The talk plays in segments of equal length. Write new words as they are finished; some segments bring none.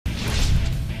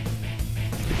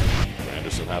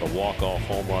Had a walk-off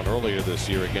home run earlier this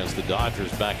year against the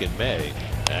Dodgers back in May.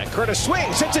 And Curtis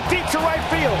swings, hits it deep to right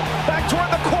field. Back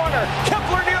toward the corner.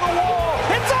 Kepler near the wall.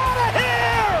 It's out of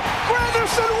here!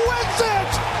 Granderson wins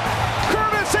it!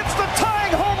 Curtis hits the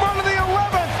tying home run of the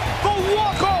 11th, the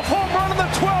walk-off home run of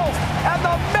the 12th, and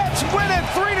the Mets win it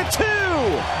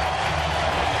 3-2.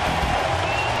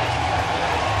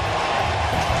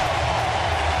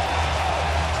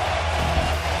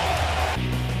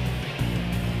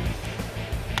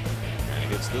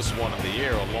 This one in the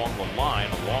air along the line.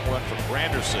 A long run from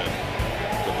Granderson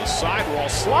to the sidewall,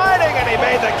 sliding, and he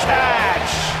made the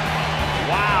catch.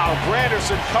 Wow,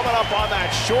 Granderson coming up on that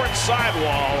short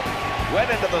sidewall, went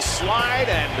into the slide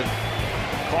and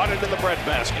caught it in the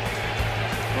breadbasket.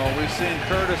 Well, we've seen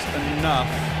Curtis enough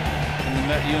in the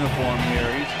Met uniform here.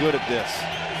 He's good at this.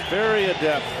 Very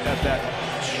adept at that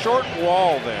short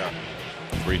wall there.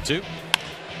 3-2.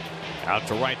 Out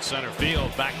to right center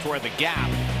field, back toward the gap.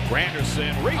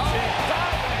 Granderson reaching,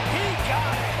 diving, he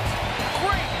got it.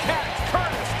 Great catch,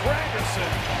 Curtis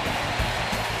Granderson.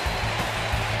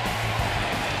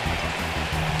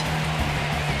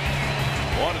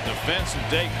 What a defensive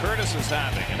day Curtis is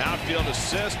having. An outfield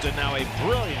assist and now a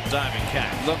brilliant diving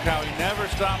catch. Look how he never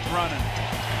stopped running.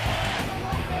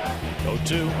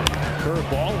 0-2.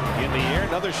 Curveball in the air,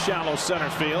 another shallow center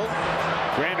field.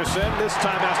 Granderson this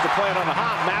time has to play it on the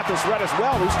hop. Mathis read as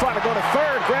well. He's trying to go to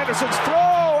third. Granderson's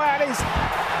throw, and he's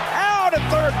out at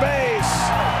third base.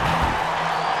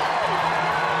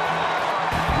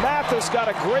 Mathis got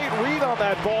a great read on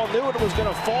that ball. Knew it was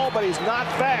going to fall, but he's not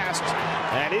fast.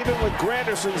 And even with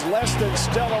Granderson's less than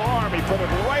stellar arm, he put it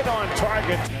right on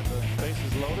target. The base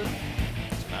is loaded.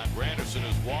 Now Granderson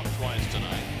has walked twice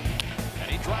tonight. And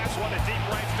he drives one to deep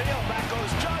right field. Back goes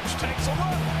Judge, takes a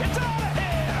look. It's out of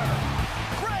here!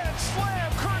 Grand slam,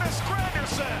 Curtis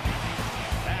Granderson.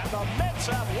 And the Mets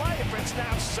have life. It's now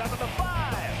 7-5.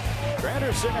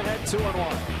 Granderson ahead 2-1.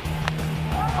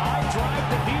 High drive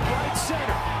to deep right center.